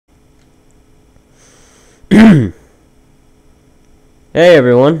Hey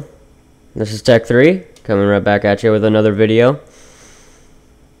everyone, this is Tech3 coming right back at you with another video.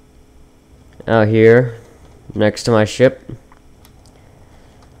 Out here next to my ship.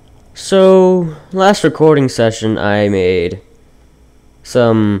 So, last recording session I made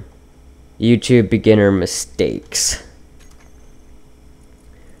some YouTube beginner mistakes.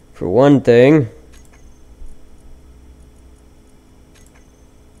 For one thing,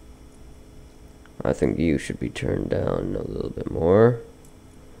 I think you should be turned down a little bit more.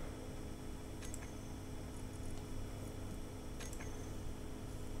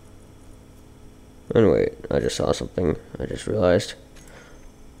 And wait, I just saw something. I just realized.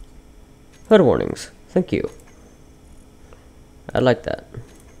 HUD warnings. Thank you. I like that.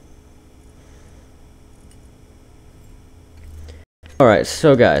 Alright,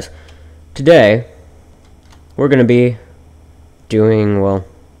 so guys, today we're gonna be doing, well,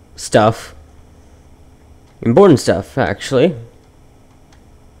 stuff. Important stuff, actually.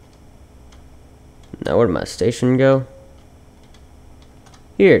 Now, where did my station go?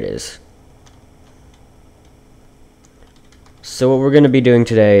 Here it is. So what we're going to be doing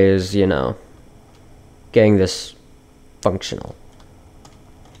today is, you know, getting this functional.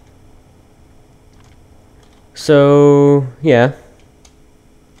 So, yeah.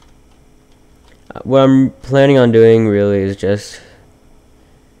 What I'm planning on doing really is just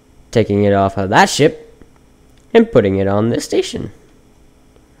taking it off of that ship and putting it on this station.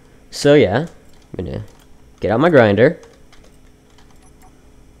 So yeah, I'm gonna get out my grinder.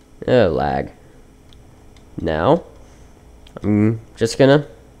 Oh, lag. Now, I'm just gonna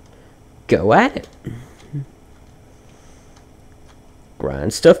go at it.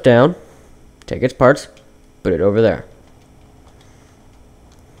 Grind stuff down, take its parts, put it over there.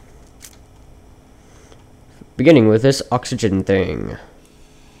 Beginning with this oxygen thing.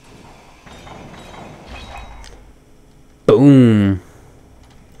 Boom.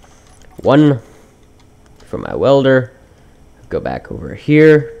 One for my welder. Go back over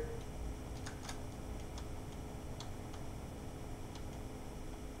here.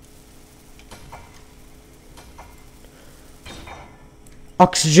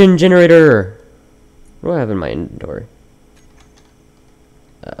 Oxygen generator. What do I have in my inventory?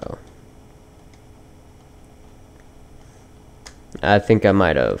 Uh-oh. I think I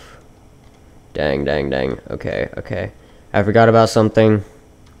might have. Dang. Okay. I forgot about something.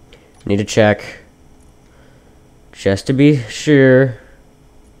 Need to check. Just to be sure.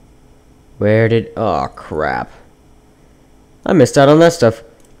 Where did... Oh, crap. I missed out on that stuff.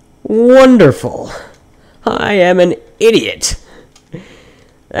 Wonderful. I am an idiot.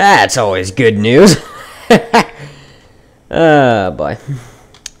 That's always good news. Oh, boy.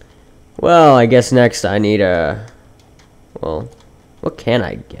 Well, I guess next I need a... Well, what can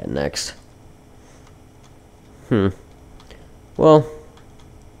I get next? Well,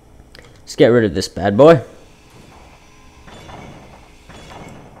 let's get rid of this bad boy.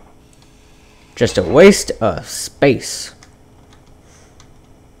 Just a waste of space.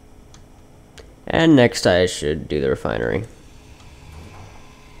 And next I should do the refinery.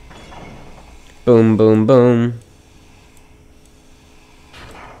 Boom, boom, boom.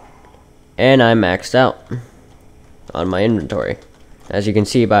 And I'm maxed out on my inventory. As you can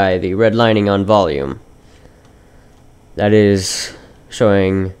see by the red lining on volume. That is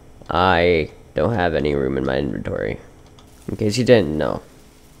showing I don't have any room in my inventory. In case you didn't know.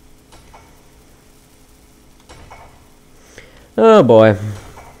 Oh boy.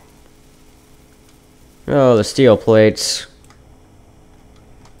 Oh, the steel plates.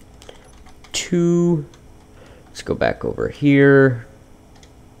 2. Let's go back over here.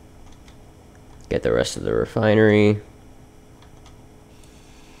 Get the rest of the refinery.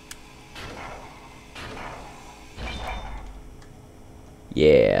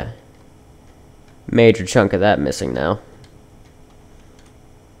 Yeah. Major chunk of that missing now.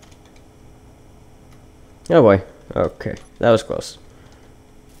 Oh boy. Okay. That was close.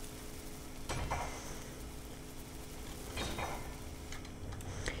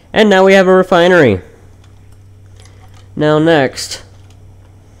 And now we have a refinery. Now next,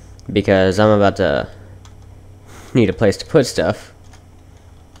 because I'm about to need a place to put stuff.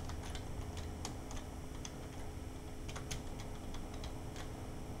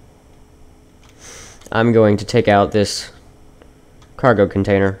 I'm going to take out this cargo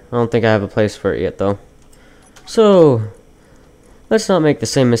container. I don't think I have a place for it yet, though. So, let's not make the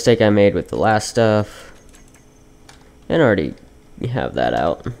same mistake I made with the last stuff. And already have that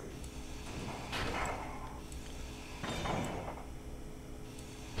out.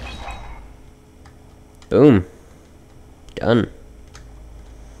 Boom. Done.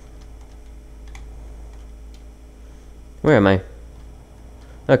 Where am I?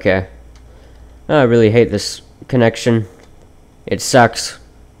 Okay. I really hate this connection. It sucks.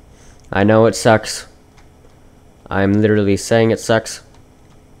 I know it sucks. I'm literally saying it sucks.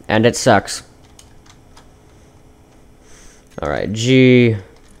 And it sucks. Alright, G.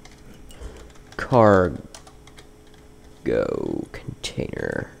 Cargo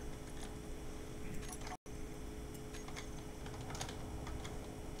container.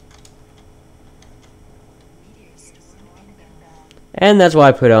 And that's why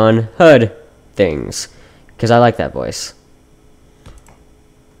I put on HUD things. Because I like that voice.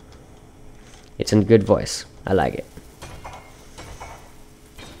 It's a good voice. I like it.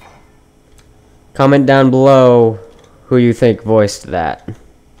 Comment down below who you think voiced that.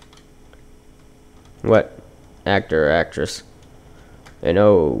 What actor or actress? And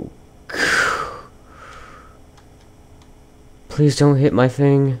oh. Please don't hit my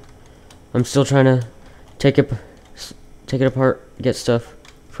thing. I'm still trying to take it apart, get stuff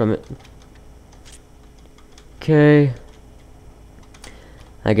from it. Okay.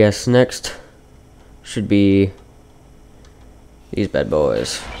 I guess next should be these bad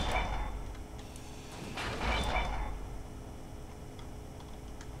boys.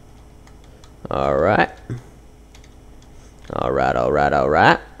 Alright.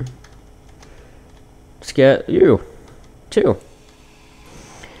 Alright. Let's get you, too.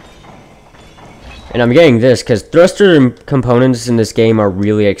 And I'm getting this because thruster components in this game are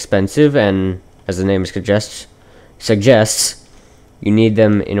really expensive, and as the name suggests, you need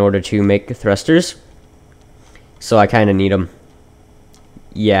them in order to make thrusters. So I kind of need them.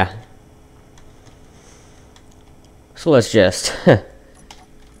 Yeah. So let's just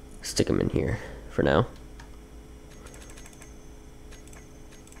stick them in here for now.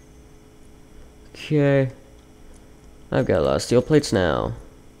 Okay. I've got a lot of steel plates now.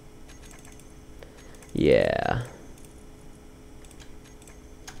 Yeah.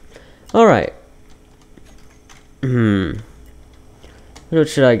 Alright. What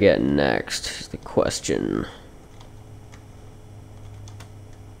should I get next is the question.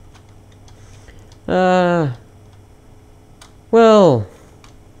 Well,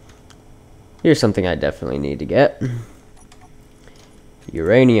 here's something I definitely need to get.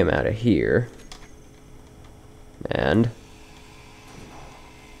 Uranium out of here. And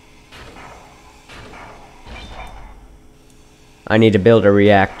I need to build a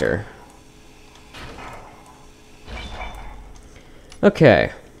reactor.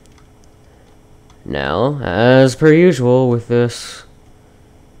 Okay. Now, as per usual with this,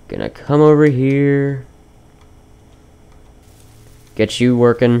 gonna come over here, get you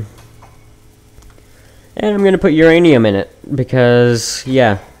working, and I'm gonna put uranium in it because,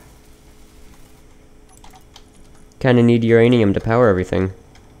 yeah, kinda need uranium to power everything.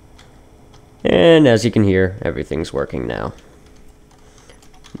 And as you can hear, everything's working now.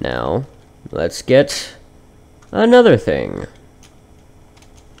 Now, let's get another thing.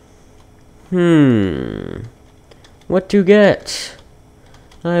 What to get?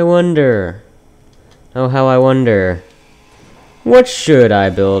 I wonder. Oh, how I wonder. What should I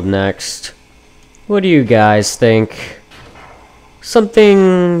build next? What do you guys think?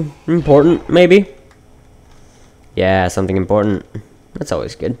 Something important, maybe? Yeah, something important. That's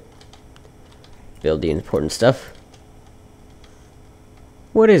always good. Build the important stuff.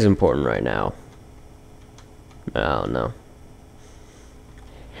 What is important right now? I don't know.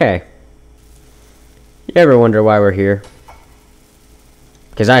 Hey. You ever wonder why we're here?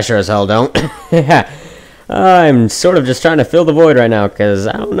 Because I sure as hell don't. I'm sort of just trying to fill the void right now because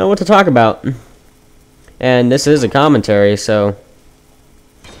I don't know what to talk about. And this is a commentary, so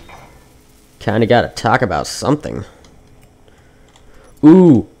kinda gotta talk about something.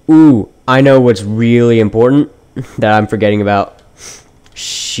 Ooh, I know what's really important that I'm forgetting about.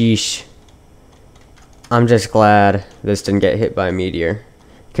 Sheesh. I'm just glad this didn't get hit by a meteor,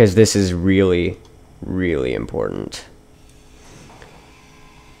 because this is really, really important.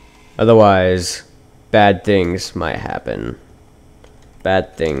 Otherwise, bad things might happen.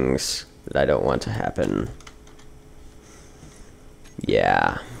 Bad things that I don't want to happen.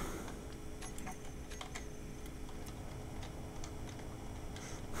 Yeah.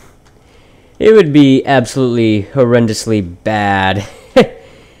 It would be absolutely horrendously bad,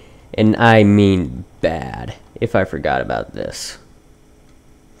 and I mean bad, if I forgot about this.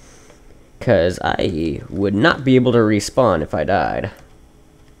 Because I would not be able to respawn if I died.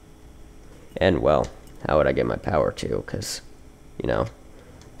 And, well, how would I get my power to? Because, you know,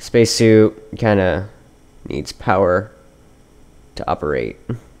 spacesuit kind of needs power to operate.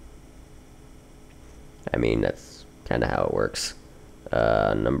 I mean, that's kind of how it works.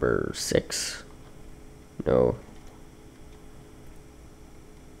 Number 6. No.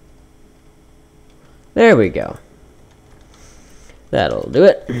 There we go. That'll do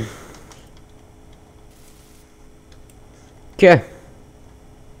it. Okay.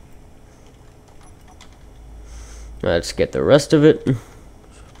 Let's get the rest of it.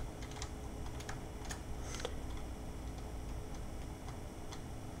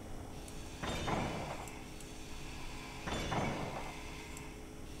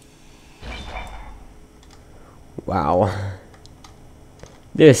 Wow.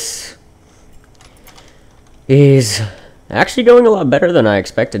 This is actually going a lot better than I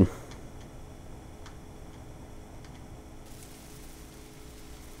expected.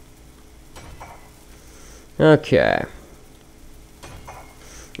 Okay.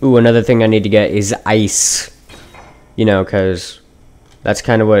 Ooh, another thing I need to get is ice. You know, because that's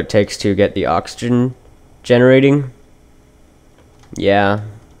kind of what it takes to get the oxygen generating. Yeah.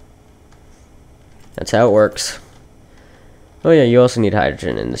 That's how it works. Oh yeah, you also need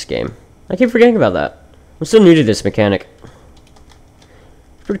hydrogen in this game. I keep forgetting about that. I'm still new to this mechanic.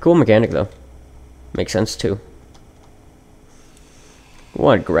 Pretty cool mechanic, though. Makes sense, too. I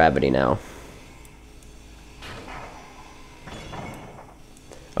want gravity now.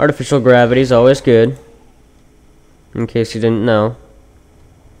 Artificial gravity is always good. In case you didn't know.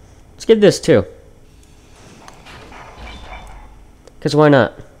 Let's get this, too. Because why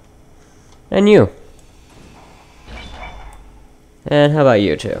not? And you. And how about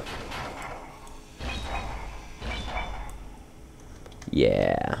you two?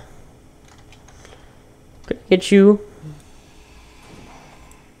 Yeah. Could I get you?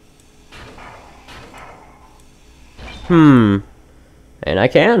 And I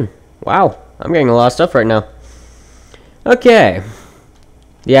can. Wow. I'm getting a lot of stuff right now. Okay.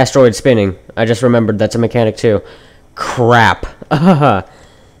 The asteroid spinning. I just remembered that's a mechanic too. Crap.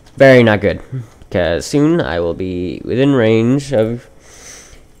 Very not good. Because soon I will be within range of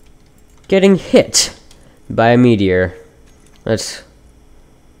getting hit by a meteor. Let's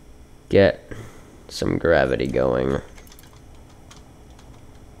get some gravity going.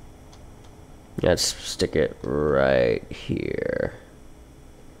 Let's stick it right here.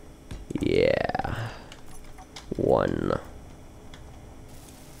 Yeah. 1.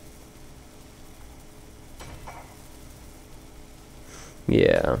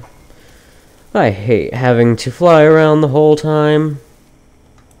 Yeah. I hate having to fly around the whole time.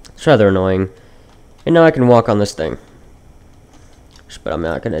 It's rather annoying. And now I can walk on this thing. But I'm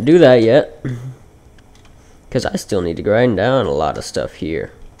not going to do that yet. Because I still need to grind down a lot of stuff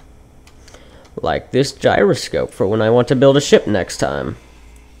here. Like this gyroscope for when I want to build a ship next time.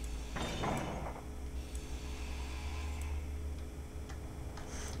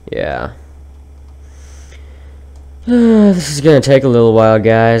 Yeah. This is going to take a little while,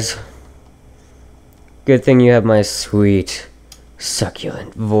 guys. Good thing you have my sweet,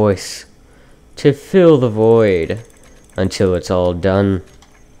 succulent voice to fill the void until it's all done.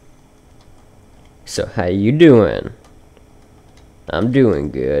 So how you doing? I'm doing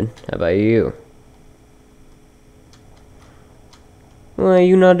good. How about you? Well,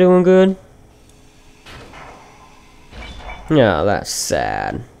 you not doing good? No, that's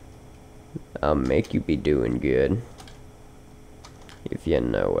sad. I'll make you be doing good. If you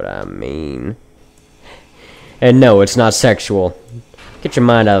know what I mean. And no, it's not sexual. Get your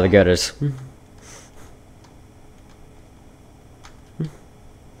mind out of the gutters.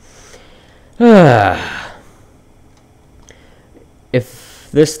 If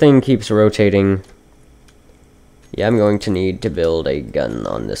this thing keeps rotating, yeah, I'm going to need to build a gun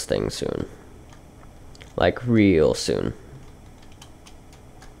on this thing soon. Like, real soon.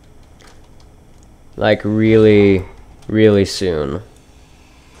 Like, really, really soon.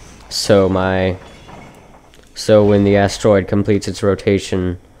 So when the asteroid completes its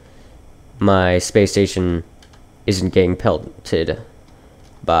rotation, my space station isn't getting pelted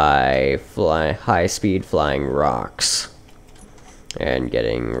by high-speed flying rocks and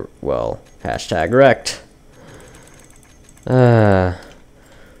getting, well, #wrecked. So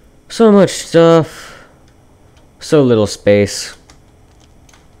much stuff, so little space.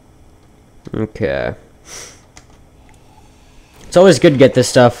 Okay. It's always good to get this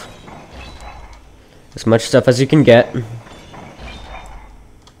stuff. As much stuff as you can get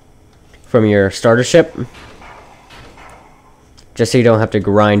from your starter ship. Just so you don't have to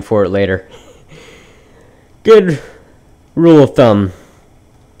grind for it later. Good rule of thumb.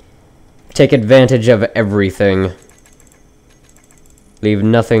 Take advantage of everything. Leave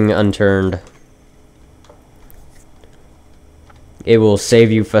nothing unturned. It will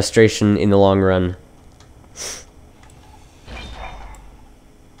save you frustration in the long run.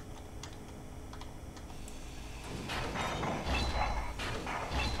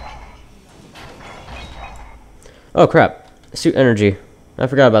 Oh crap. Suit energy. I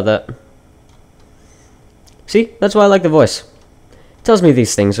forgot about that. See? That's why I like the voice. It tells me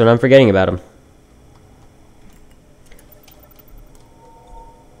these things when I'm forgetting about them.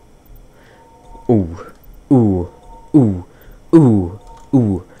 Ooh. Ooh. Ooh. Ooh.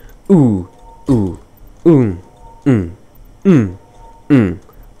 Ooh. Ooh. Ooh. Mm. Mm. Mm. Mm.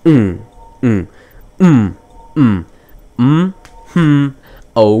 Mm. Mm. Mm. Mm. Mm. Hmm.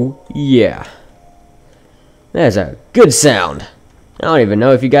 Oh yeah. That's a good sound. I don't even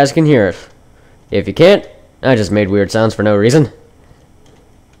know if you guys can hear it. If you can't, I just made weird sounds for no reason.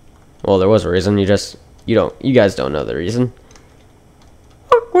 Well, there was a reason. You guys don't know the reason.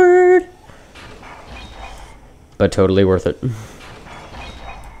 Awkward. But totally worth it.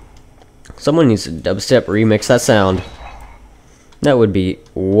 Someone needs to dubstep remix that sound. That would be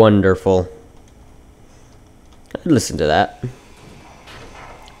wonderful. I'd listen to that.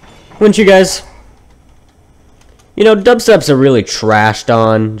 Wouldn't you guys? You know, dubstep's a really trashed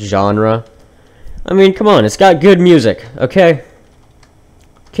on genre. I mean, come on, it's got good music, okay?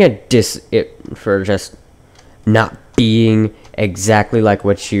 Can't diss it for just not being exactly like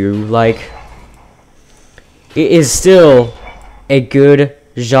what you like. It is still a good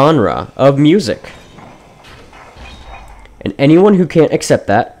genre of music. And anyone who can't accept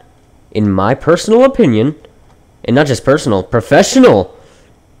that, in my personal opinion, and not just personal, professional,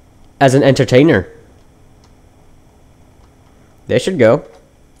 as an entertainer, they should go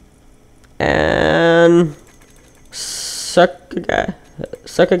and suck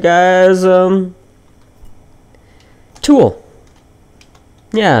a guy's tool.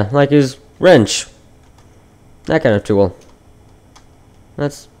 Yeah, like his wrench. That kind of tool.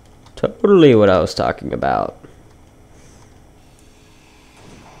 That's totally what I was talking about.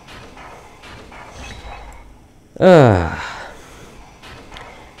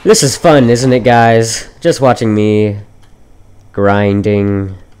 This is fun, isn't it, guys? Just watching me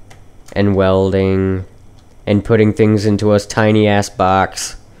grinding and welding and putting things into a tiny ass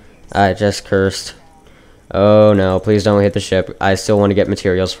box. I just cursed. Oh no, please don't hit the ship. I still want to get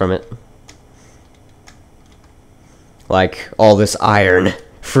materials from it. Like all this iron.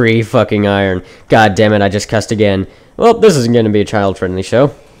 Free fucking iron. God damn it, I just cussed again. Well, this isn't going to be a child-friendly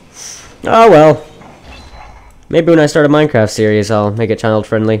show. Oh well. Maybe when I start a Minecraft series, I'll make it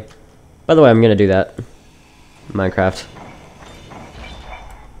child-friendly. By the way, I'm going to do that. Minecraft.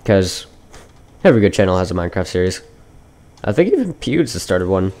 Because every good channel has a Minecraft series. I think even Pewds has started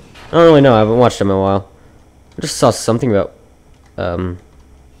one. I don't really know, I haven't watched him in a while. I just saw something about Minecraft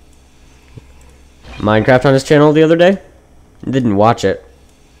on his channel the other day. Didn't watch it.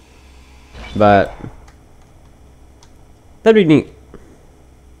 But that'd be neat.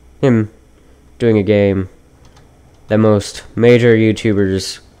 Him doing a game that most major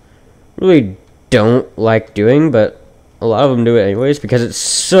YouTubers really don't like doing, but a lot of them do it anyways because it's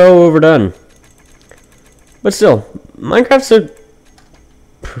so overdone. But still, Minecraft's a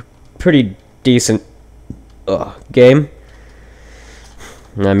pretty decent game.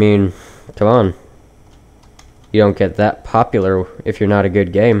 I mean, come on. You don't get that popular if you're not a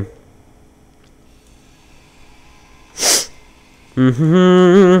good game.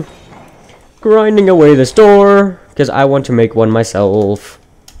 Grinding away this door because I want to make one myself.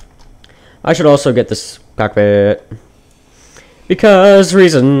 I should also get this cockpit because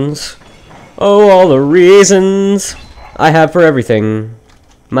reasons. Oh, all the reasons I have for everything.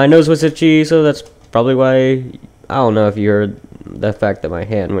 My nose was itchy, so that's probably why. I don't know if you heard the fact that my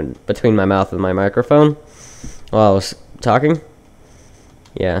hand went between my mouth and my microphone while I was talking.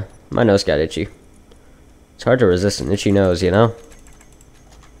 Yeah, my nose got itchy. It's hard to resist an itchy nose, you know?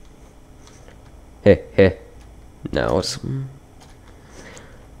 Heh heh. Nose.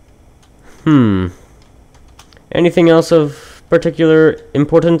 Anything else of particular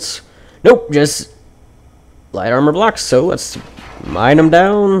importance? Nope, just light armor blocks, so let's mine them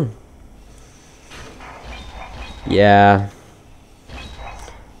down. Yeah.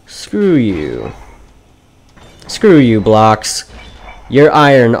 Screw you. Screw you, blocks. Your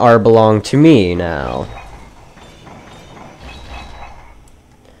iron are belong to me now.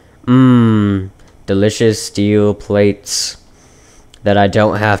 Delicious steel plates that I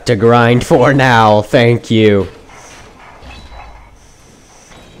don't have to grind for now. Thank you.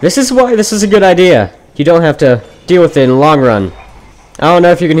 This is why this is a good idea. You don't have to deal with it in the long run. I don't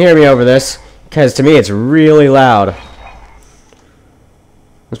know if you can hear me over this, because to me it's really loud.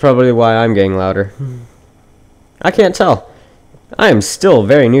 That's probably why I'm getting louder. I can't tell. I am still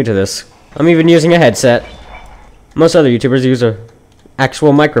very new to this. I'm even using a headset. Most other YouTubers use a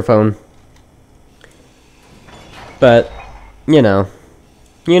actual microphone. But, you know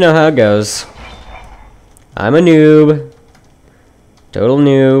how it goes. I'm a noob. Total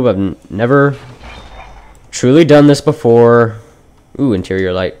noob. I've never truly done this before. Ooh,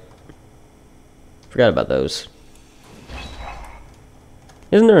 interior light. Forgot about those.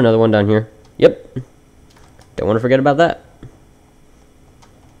 Isn't there another one down here? Yep. Don't want to forget about that.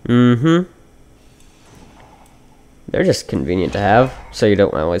 Mm-hmm. They're just convenient to have, so you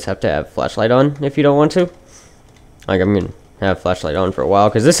don't always have to have flashlight on if you don't want to. Like, I'm gonna have flashlight on for a while,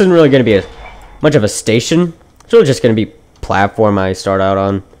 because this isn't really gonna be much of a station. It's really just gonna be platform I start out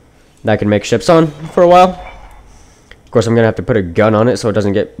on that I can make ships on for a while. Of course, I'm gonna have to put a gun on it so it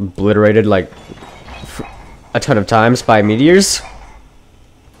doesn't get obliterated like a ton of times by meteors.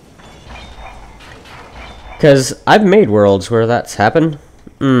 Because I've made worlds where that's happened.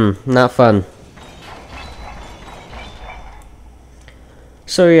 Not fun.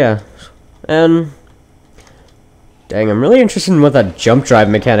 So yeah, and dang, I'm really interested in what that jump drive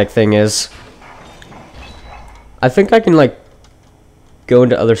mechanic thing is. I think I can like go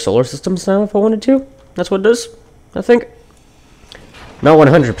into other solar systems now if I wanted to. That's what it does, I think. Not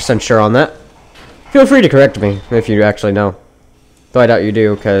 100% sure on that. Feel free to correct me if you actually know. Though I doubt you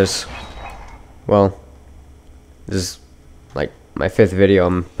do, because, well, this is like my 5th video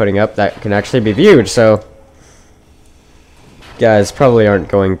I'm putting up that can actually be viewed, so guys probably aren't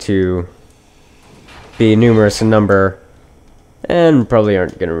going to be numerous in number and probably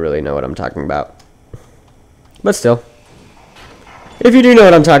aren't going to really know what I'm talking about. But still, if you do know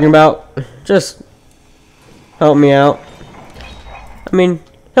what I'm talking about, just help me out. I mean,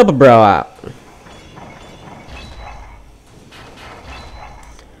 help a bro out.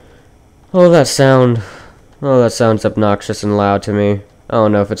 Oh, that sound. Oh, that sounds obnoxious and loud to me. I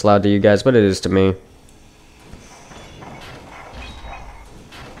don't know if it's loud to you guys, but it is to me.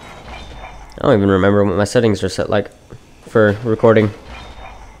 I don't even remember what my settings are set like for recording.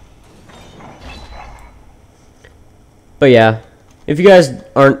 But yeah, if you guys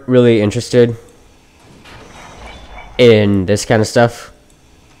aren't really interested in this kind of stuff,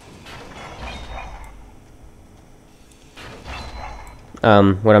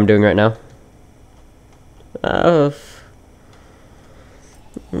 what I'm doing right now, oh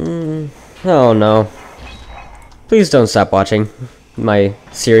no, please don't stop watching my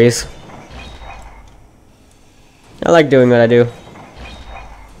series. I like doing what I do.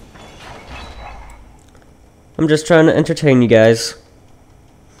 I'm just trying to entertain you guys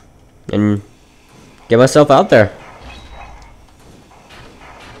and get myself out there.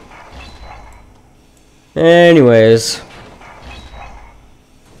 Anyways,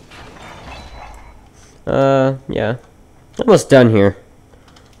 yeah, almost done here.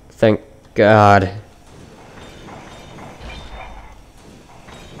 Thank God.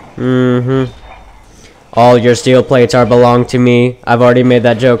 All your steel plates are belong to me. I've already made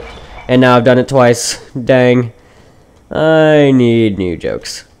that joke, and now I've done it twice. Dang. I need new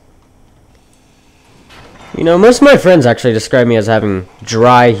jokes. You know, most of my friends actually describe me as having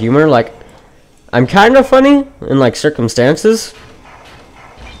dry humor. Like, I'm kind of funny in, like, circumstances.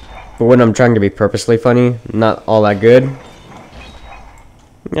 But when I'm trying to be purposely funny, not all that good.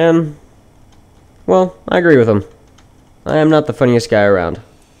 And, well, I agree with them. I am not the funniest guy around.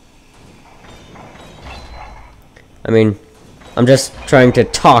 I mean, I'm just trying to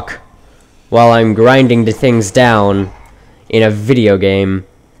talk while I'm grinding the things down in a video game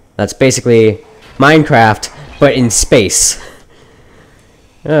that's basically Minecraft, but in space.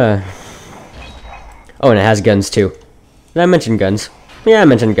 Oh, and it has guns too. Did I mention guns? Yeah, I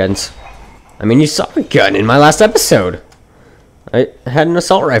mentioned guns. I mean, you saw a gun in my last episode. I had an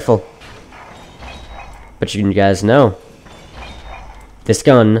assault rifle. But you guys know, this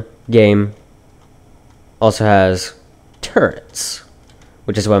gun game also has turrets,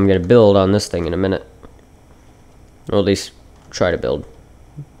 which is what I'm going to build on this thing in a minute. Or at least try to build.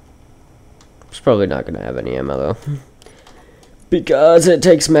 It's probably not going to have any ammo though. Because it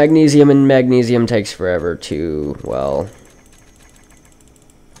takes magnesium, and magnesium takes forever to, well,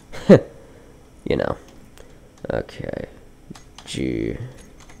 you know. Okay. G.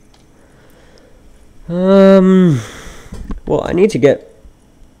 Well, I need to get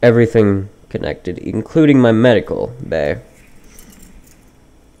everything connected, including my medical bay.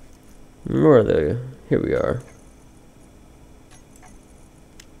 Where are they? Here we are.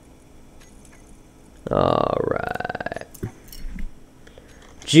 Alright.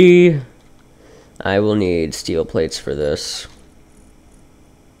 G. I will need steel plates for this.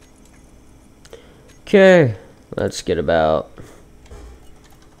 Okay. Let's get about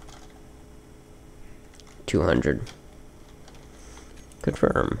 200.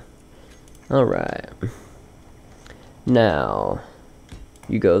 Confirm. Alright. Now,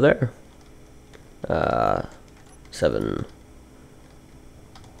 you go there. 7.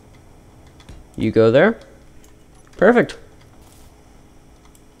 You go there. Perfect.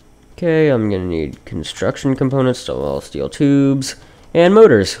 Okay, I'm gonna need construction components, so all steel tubes, and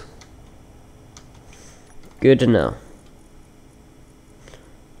motors. Good to know.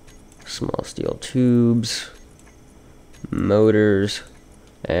 Small steel tubes, motors,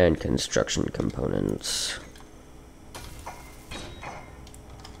 and construction components.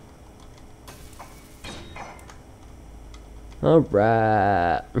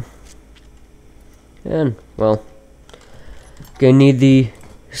 Alright. And, well, gonna need these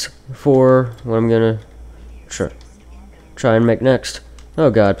for what I'm gonna try and make next. Oh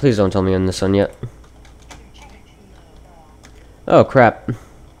god, please don't tell me I'm in the sun yet. Oh crap.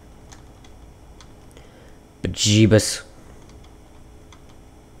 Bejeebus.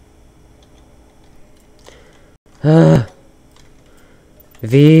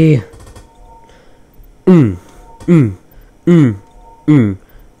 V.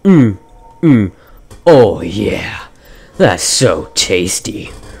 Oh yeah, that's so tasty.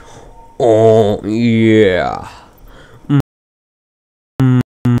 Oh yeah.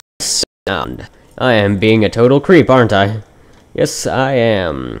 Sound. I am being a total creep, aren't I? Yes, I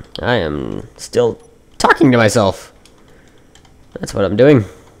am. I am still talking to myself. That's what I'm doing.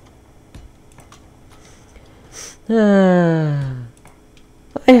 I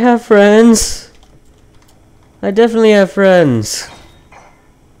have friends. I definitely have friends.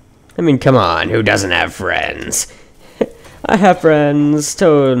 I mean, come on, who doesn't have friends? I have friends,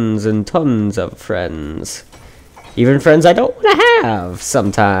 tons and tons of friends. Even friends I don't want to have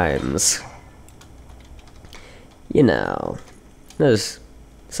sometimes. You know, there's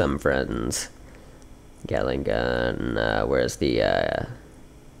some friends. Gatling gun, where's the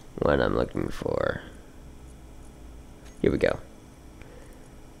one I'm looking for? Here we go.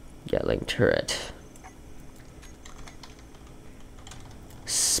 Gatling turret.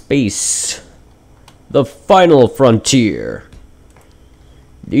 Space. The final frontier.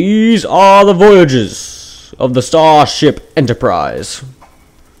 These are the voyages of the Starship Enterprise.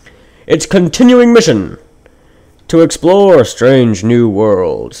 Its continuing mission: to explore strange new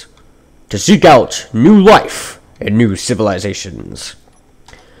worlds, to seek out new life and new civilizations,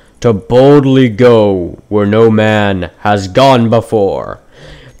 to boldly go where no man has gone before.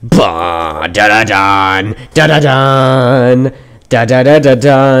 Bah, da da dun, da da dun, da da da da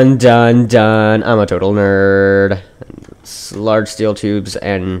dun dun dun. I'm a total nerd. Large steel tubes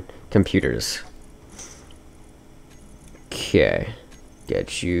and computers. Okay,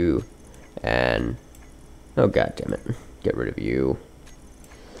 get you and oh god damn it, get rid of you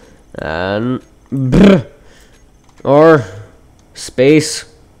and or space.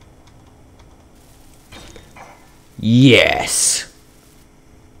 Yes.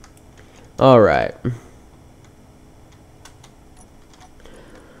 All right.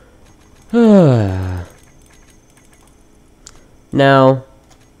 Now,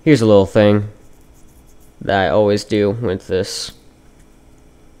 here's a little thing that I always do with this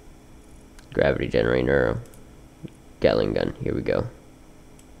gravity generator, Gatling gun. Here we go.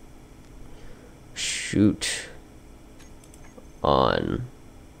 Shoot on.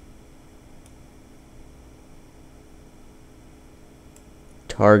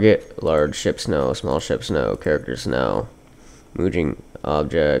 Target, large ships no, small ships no, characters no, moving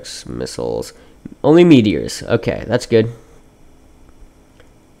objects, missiles, only meteors. Okay, that's good.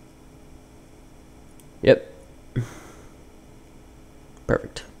 Yep.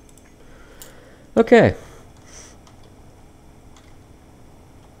 Perfect. Okay.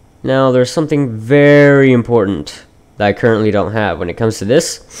 Now there's something very important that I currently don't have when it comes to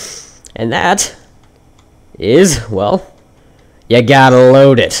this, and that is, well, you gotta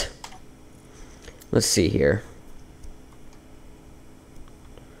load it. Let's see here.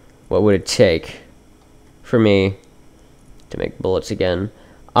 What would it take for me to make bullets again?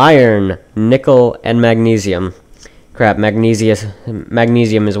 Iron, nickel, and magnesium. Crap,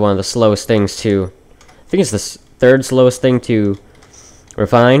 magnesium is one of the slowest things to... I think it's the third slowest thing to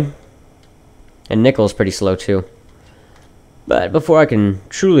refine. And nickel's pretty slow too. But before I can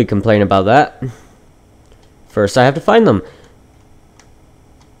truly complain about that, first I have to find them.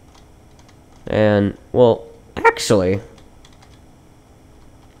 And, well, actually,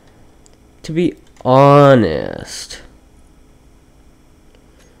 to be honest,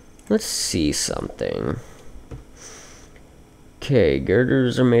 let's see something. Okay,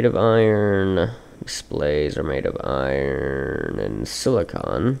 girders are made of iron, displays are made of iron and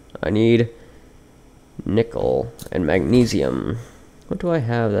silicon. I need nickel and magnesium. What do I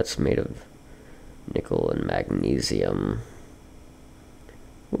have that's made of nickel and magnesium?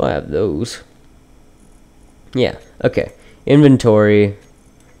 Well, I have those. Yeah, okay. Inventory.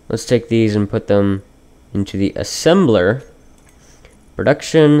 Let's take these and put them into the assembler.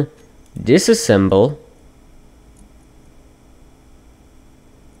 Production. Disassemble.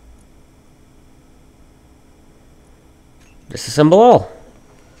 Disassemble all.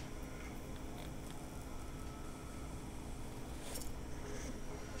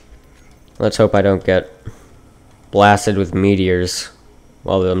 Let's hope I don't get blasted with meteors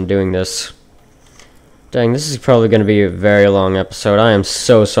while I'm doing this. Dang, this is probably going to be a very long episode. I am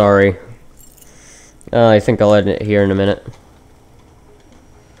so sorry. I think I'll end it here in a minute.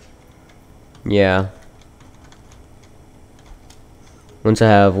 Yeah. Once I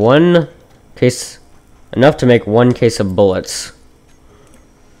have one case, enough to make one case of bullets,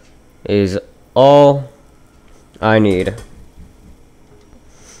 is all I need.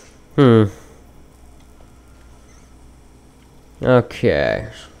 Okay.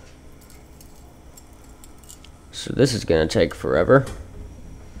 So this is gonna take forever.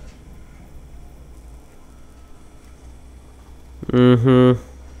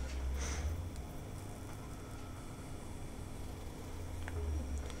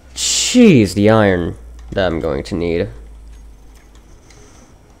 Jeez, the iron that I'm going to need.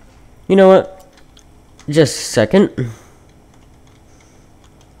 You know what? Just a second.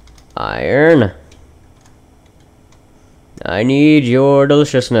 Iron. I need your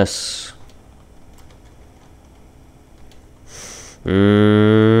deliciousness.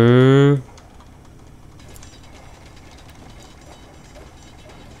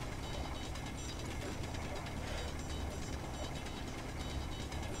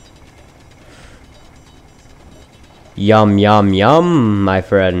 Yum, yum, yum, my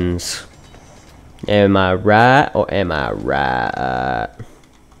friends. Am I right or am I right?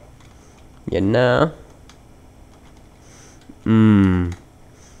 You know?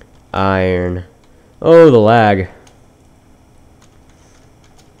 Iron. Oh, the lag.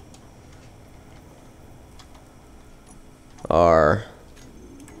 R.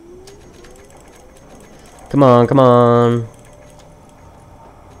 Come on, come on.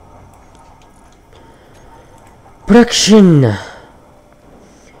 Production!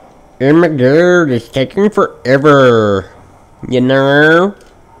 Oh my god, it's taking forever. You know?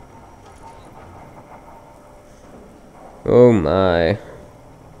 Oh my.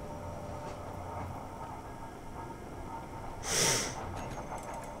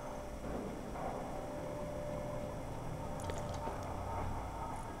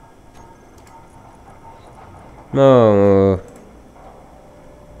 No.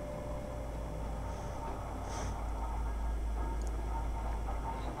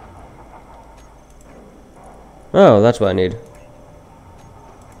 Oh, that's what I need.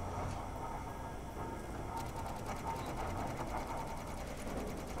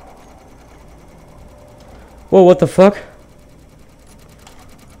 Whoa, what the fuck?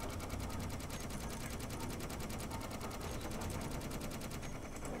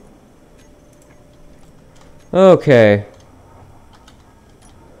 Okay.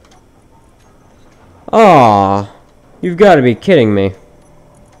 Aw, you've got to be kidding me.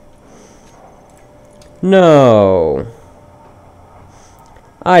 No.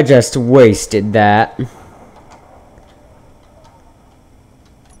 I just wasted that.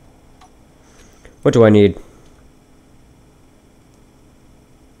 What do I need?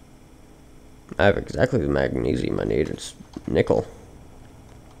 I have exactly the magnesium I need. It's nickel.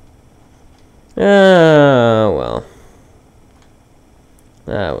 Well.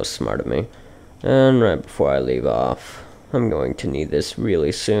 That was smart of me. And right before I leave off, I'm going to need this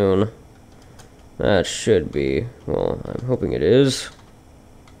really soon. That should be, well, I'm hoping it is.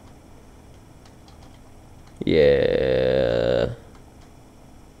 Yeah.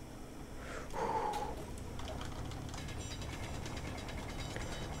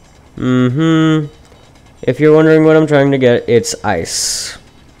 If you're wondering what I'm trying to get, it's ice.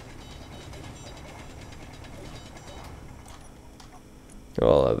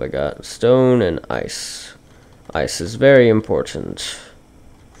 All have I got? Stone and ice. Ice is very important.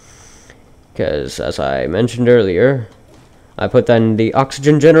 Because, as I mentioned earlier, I put that in the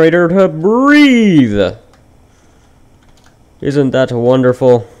oxygen generator to breathe. Isn't that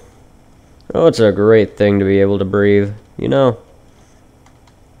wonderful? Oh, it's a great thing to be able to breathe, you know?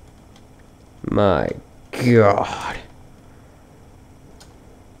 My God.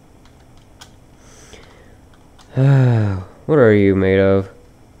 What are you made of?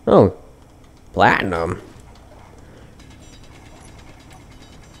 Oh, platinum.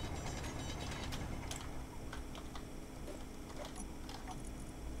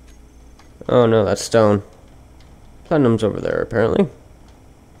 Oh no, that's stone. Platinum's over there, apparently.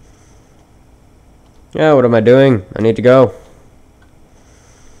 Yeah, what am I doing? I need to go.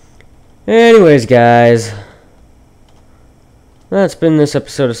 Anyways, guys. That's been this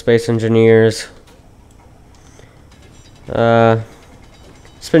episode of Space Engineers.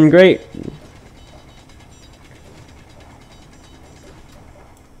 It's been great.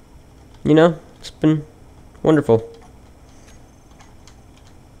 You know, it's been wonderful.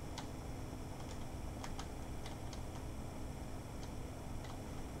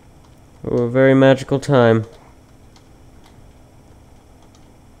 A very magical time.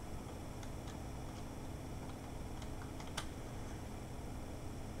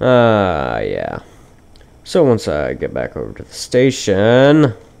 Yeah. So once I get back over to the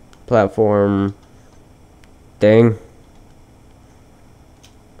station, platform thing.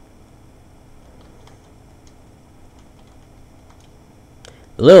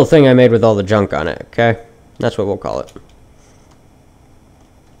 The little thing I made with all the junk on it, okay? That's what we'll call it.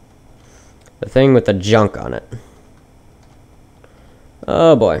 The thing with the junk on it.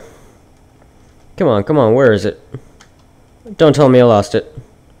 Oh boy. Come on, where is it? Don't tell me I lost it.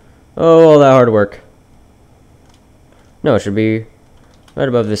 Oh, all that hard work. No, it should be right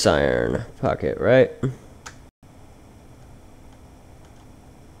above this iron pocket, right?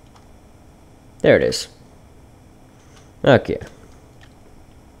 There it is. Okay.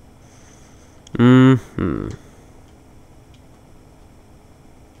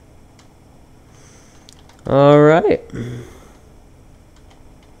 Alright.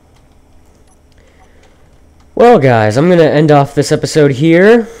 Well, guys, I'm gonna end off this episode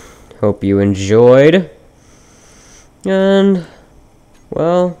here. Hope you enjoyed. And,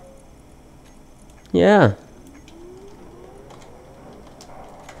 well, yeah.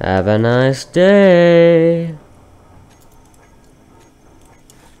 Have a nice day.